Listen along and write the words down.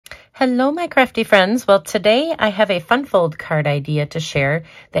Hello, my crafty friends. Well, today I have a fun fold card idea to share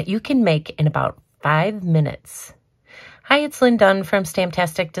that you can make in about 5 minutes. Hi, it's Lynn Dunn from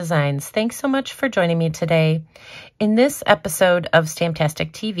Stamptastic Designs. Thanks so much for joining me today. In this episode of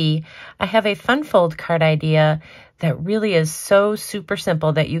Stamptastic TV, I have a fun fold card idea that really is so super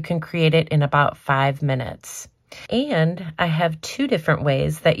simple that you can create it in about 5 minutes. And I have 2 different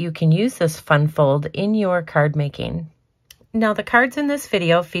ways that you can use this fun fold in your card making. Now, the cards in this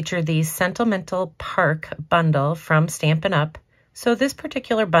video feature the Sentimental Park Bundle from Stampin Up. So this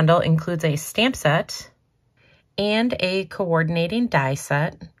particular bundle includes a stamp set and a coordinating die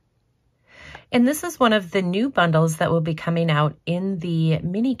set. And this is one of the new bundles that will be coming out in the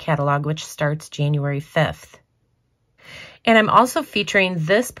mini catalog, which starts January 5th. And I'm also featuring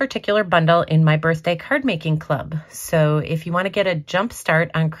this particular bundle in my birthday card making club. So if you want to get a jump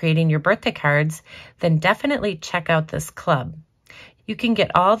start on creating your birthday cards, then definitely check out this club. You can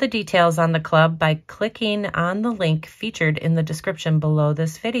get all the details on the club by clicking on the link featured in the description below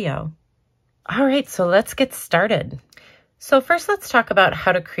this video. All right, so let's get started. So first, let's talk about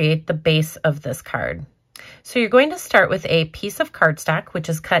how to create the base of this card. So you're going to start with a piece of cardstock, which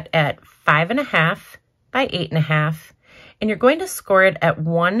is cut at 5.5 by 8.5. And you're going to score it at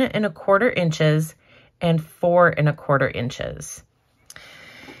 1 1/4 inches and 4 1/4 inches.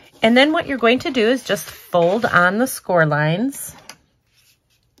 And then what you're going to do is just fold on the score lines.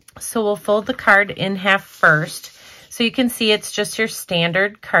 So we'll fold the card in half first. So you can see it's just your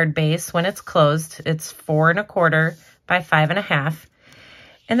standard card base when it's closed. It's 4 1/4 by 5.5.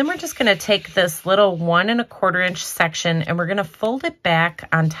 And then we're just going to take this little 1 1/4 inch section and we're going to fold it back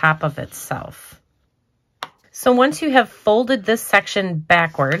on top of itself. So once you have folded this section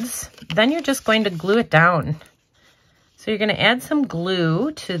backwards, then you're just going to glue it down. So you're going to add some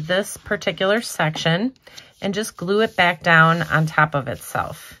glue to this particular section and just glue it back down on top of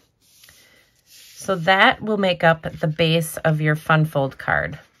itself. So that will make up the base of your fun fold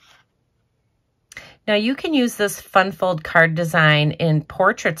card. Now you can use this fun fold card design in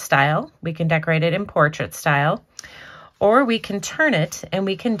portrait style. We can decorate it in portrait style. Or we can turn it and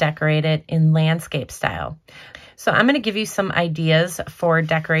we can decorate it in landscape style. So I'm going to give you some ideas for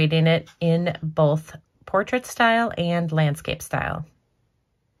decorating it in both portrait style and landscape style.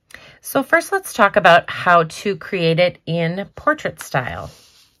 So first, let's talk about how to create it in portrait style.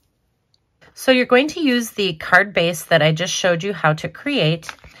 So you're going to use the card base that I just showed you how to create,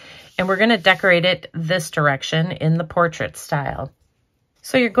 and we're going to decorate it this direction in the portrait style.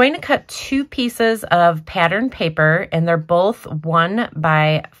 So you're going to cut 2 pieces of pattern paper, and they're both 1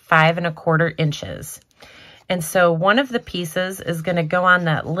 by 5 1/4 inches. And so one of the pieces is going to go on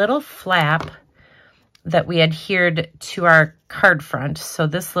that little flap that we adhered to our card front. So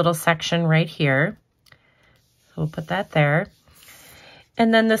this little section right here, we'll put that there.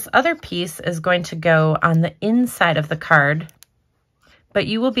 And then this other piece is going to go on the inside of the card, but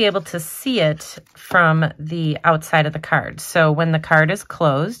you will be able to see it from the outside of the card. So when the card is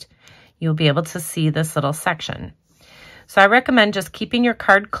closed, you'll be able to see this little section. So I recommend just keeping your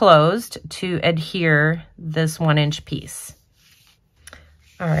card closed to adhere this 1 inch piece.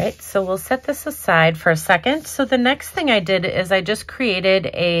 All right, so we'll set this aside for a second. So the next thing I did is I just created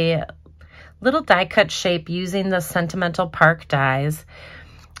a little die cut shape using the Sentimental Park dies.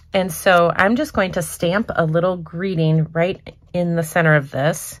 And so I'm just going to stamp a little greeting right in the center of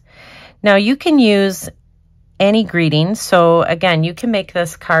this. Now you can use any greeting. So again, you can make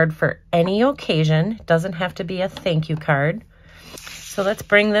this card for any occasion. It doesn't have to be a thank you card. So let's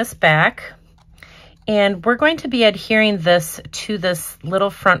bring this back. And we're going to be adhering this to this little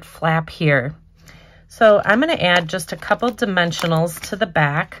front flap here. So I'm going to add just a couple dimensionals to the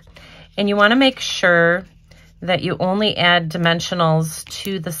back. And you want to make sure that you only add dimensionals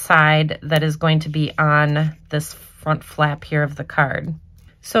to the side that is going to be on this front flap here of the card.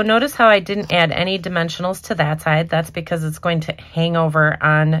 So notice how I didn't add any dimensionals to that side. That's because it's going to hang over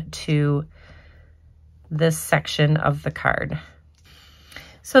on to this section of the card.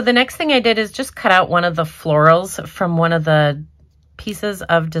 So the next thing I did is just cut out one of the florals from one of the pieces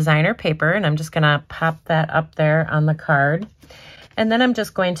of designer paper, and I'm just going to pop that up there on the card. And then I'm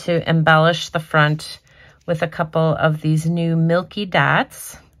just going to embellish the front with a couple of these new milky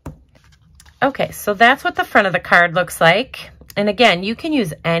dots. Okay, so that's what the front of the card looks like. And again, you can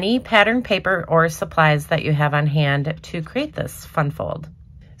use any pattern paper or supplies that you have on hand to create this fun fold.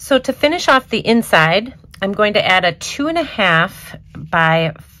 So to finish off the inside, I'm going to add a 2.5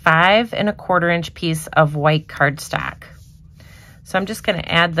 by 5 1/4 inch piece of white cardstock. So I'm just going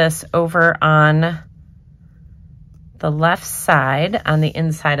to add this over on the left side on the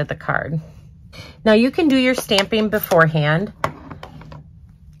inside of the card. Now you can do your stamping beforehand.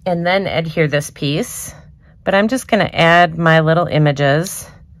 and then adhere this piece. But I'm just going to add my little images.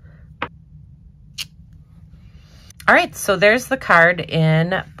 All right, so there's the card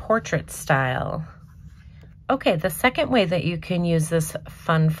in portrait style. Okay, the second way that you can use this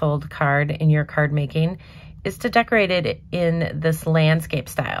fun fold card in your card making is to decorate it in this landscape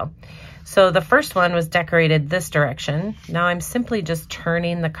style. So the first one was decorated this direction. Now I'm simply just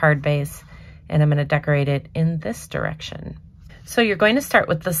turning the card base and I'm going to decorate it in this direction. So you're going to start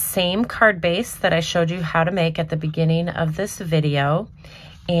with the same card base that I showed you how to make at the beginning of this video.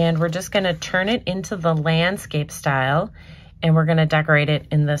 And we're just going to turn it into the landscape style and we're going to decorate it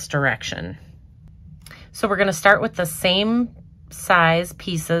in this direction. So we're going to start with the same size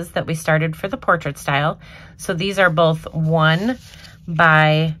pieces that we started for the portrait style. So these are both 1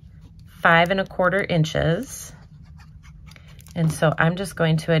 by 5 1/4 inches. And so I'm just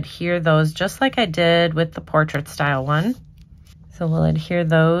going to adhere those just like I did with the portrait style one. So we'll adhere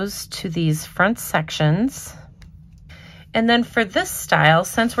those to these front sections. And then for this style,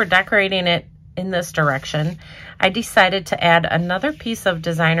 since we're decorating it in this direction, I decided to add another piece of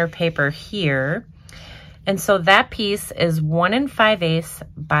designer paper here. And so that piece is 1 5/8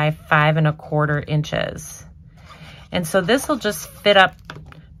 by 5 1/4 inches. And so this will just fit up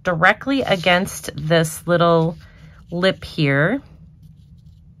directly against this little lip here.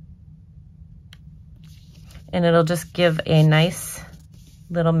 And it'll just give a nice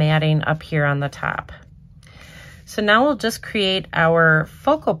little matting up here on the top. So now we'll just create our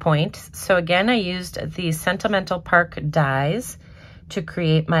focal point. So again, I used the Sentimental Park dies to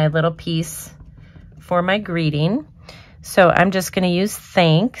create my little piece for my greeting. So I'm just going to use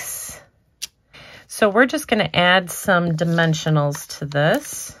thanks. So we're just going to add some dimensionals to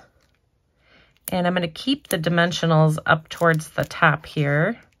this. And I'm going to keep the dimensionals up towards the top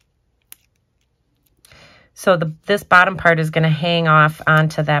here. So this bottom part is going to hang off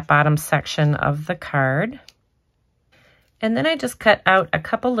onto that bottom section of the card. And then I just cut out a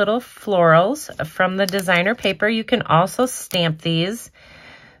couple little florals from the designer paper. You can also stamp these.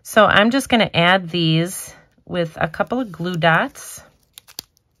 So I'm just going to add these with a couple of glue dots,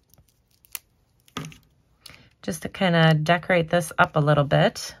 just to kind of decorate this up a little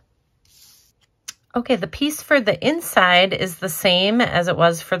bit. Okay, the piece for the inside is the same as it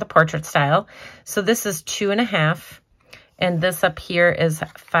was for the portrait style. So this is 2 1/2, and this up here is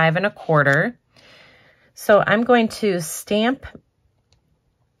 5 1/4. So I'm going to stamp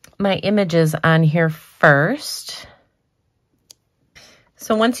my images on here first.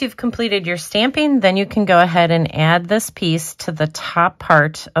 So once you've completed your stamping, then you can go ahead and add this piece to the top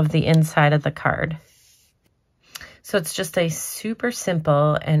part of the inside of the card. So it's just a super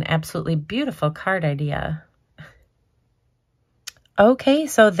simple and absolutely beautiful card idea. Okay,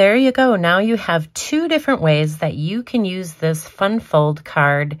 so there you go. Now you have 2 different ways that you can use this fun fold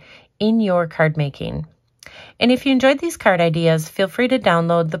card in your card making. And if you enjoyed these card ideas, feel free to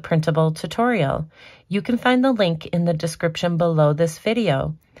download the printable tutorial. You can find the link in the description below this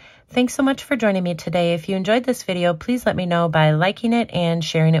video. Thanks so much for joining me today. If you enjoyed this video, please let me know by liking it and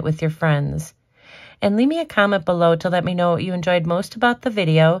sharing it with your friends. And leave me a comment below to let me know what you enjoyed most about the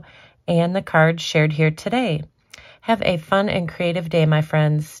video and the cards shared here today. Have a fun and creative day, my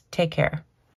friends. Take care.